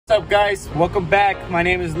What's up guys, welcome back. My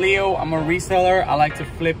name is Leo. I'm a reseller. I like to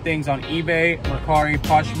flip things on eBay, Mercari,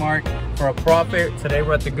 Poshmark for a profit. Today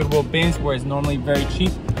we're at the Goodwill bins where it's normally very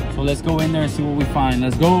cheap, so let's go in there and see what we find.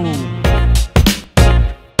 Let's go.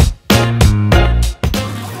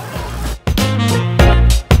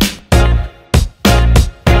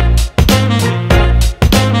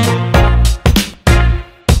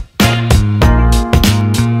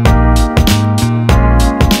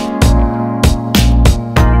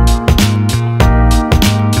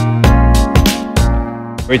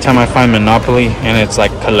 Every time I find Monopoly and it's like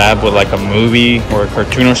collab with like a movie or a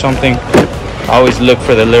cartoon or something, I always look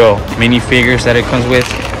for the little minifigures that it comes with.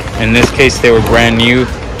 In this case, they were brand new.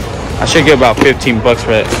 I should get about 15 bucks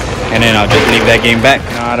for it, and then I'll just leave that game back.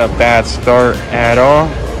 Not a bad start at all.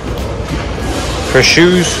 For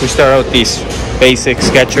shoes, we start out with these basic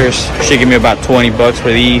Skechers. Should give me about 20 bucks for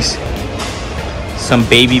these. Some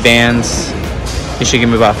baby Vans. They should give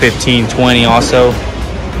me about 15, 20 also.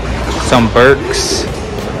 Some Birks.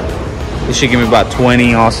 This should give me about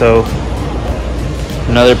 20 also.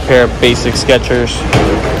 Another pair of basic Skechers.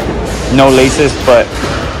 No laces, but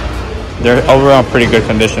they're overall pretty good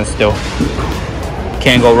condition still.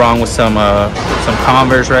 Can't go wrong with some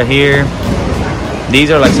Converse right here.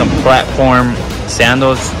 These are like some platform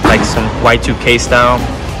sandals, like some Y2K style.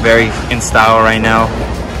 Very in style right now.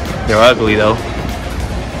 They're ugly though.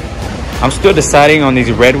 I'm still deciding on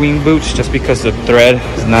these Red Wing boots just because the thread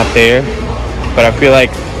is not there. But I feel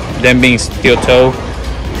like them being steel toe,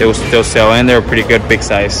 they will still sell, and they're a pretty good big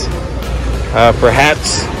size. For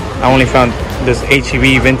hats, I only found this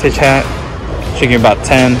HEV vintage hat. Should give me about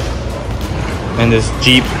 10. And this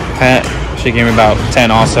Jeep hat should give me about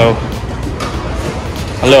 10 also.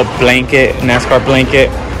 A little blanket, NASCAR blanket.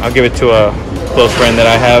 I'll give it to a close friend that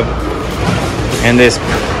I have. And this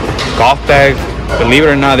golf bag, believe it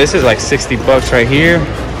or not, this is like 60 bucks right here.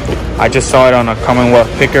 I just saw it on a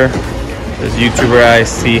Commonwealth picker. This YouTuber I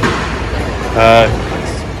see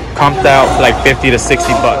comped out like 50 to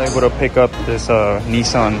 60 bucks. I was able to pick up this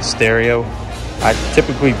Nissan stereo. I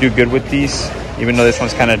typically do good with these, even though this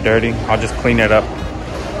one's kind of dirty. I'll just clean it up.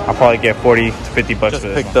 I'll probably get 40 to 50 bucks for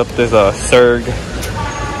this. Picked up this Surg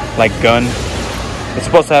like gun. It's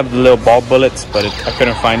supposed to have the little ball bullets, but I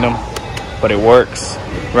couldn't find them. But it works.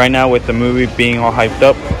 Right now with the movie being all hyped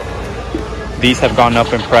up, these have gone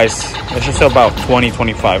up in price. It's just about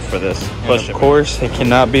 20-25 for this. But of course, it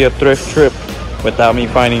cannot be a thrift trip without me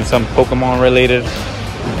finding some Pokemon related.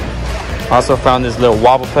 Also found this little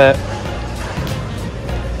wobble pet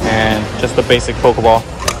and just a basic Pokeball.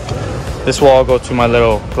 This will all go to my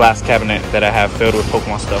little glass cabinet that I have filled with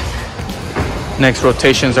Pokemon stuff. Next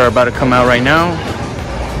rotations are about to come out right now.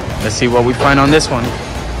 Let's see what we find on this one.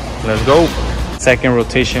 Let's go. Second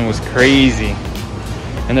rotation was crazy.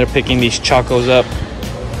 Ended up picking these Chacos up.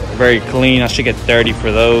 Very clean. I should get 30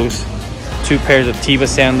 for those. 2 pairs of Tiva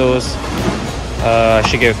sandals. I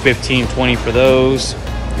should get 15, 20 for those.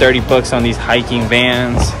 30 bucks on these hiking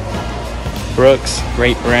Vans. Brooks,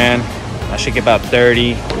 great brand. I should get about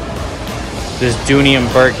 30. This Dooney and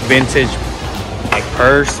Burke vintage like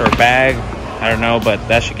purse or bag. I don't know, but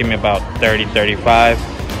that should give me about 30, 35.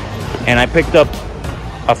 And I picked up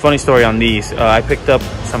a funny story on these. I picked up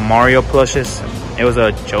some Mario plushes. It was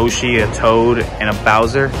a Yoshi, a Toad, and a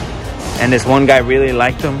Bowser. And this one guy really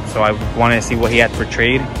liked them, so I wanted to see what he had for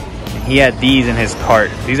trade. And he had these in his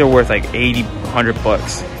cart. These are worth like 80, 100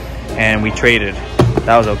 bucks. And we traded.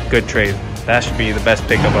 That was a good trade. That should be the best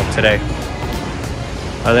pickup of today.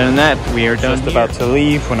 Other than that, we are just about to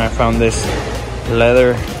leave when I found this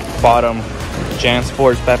leather bottom Jan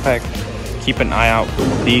Sports backpack. Keep an eye out.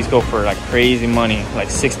 These go for like crazy money,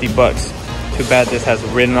 like 60 bucks. Too bad this has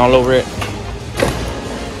written all over it.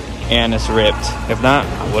 And it's ripped. If not,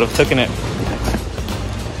 I would have taken it.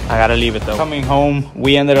 I gotta leave it though. Coming home,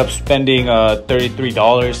 we ended up spending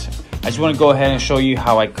 $33. I just want to go ahead and show you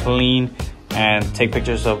how I clean and take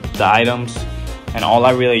pictures of the items. And all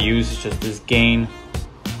I really use is just this Gain,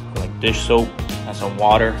 like dish soap and some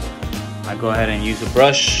water. I go ahead and use a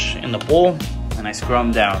brush in the bowl and I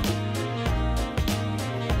scrub down.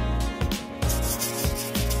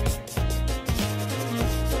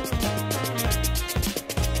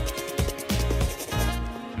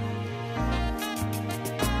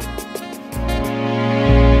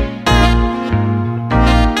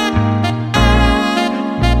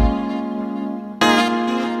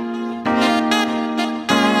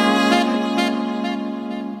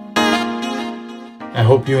 I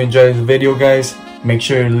hope you enjoyed the video, guys. Make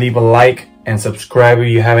sure to leave a like and subscribe if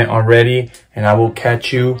you haven't already, and I will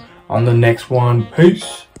catch you on the next one.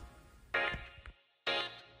 Peace.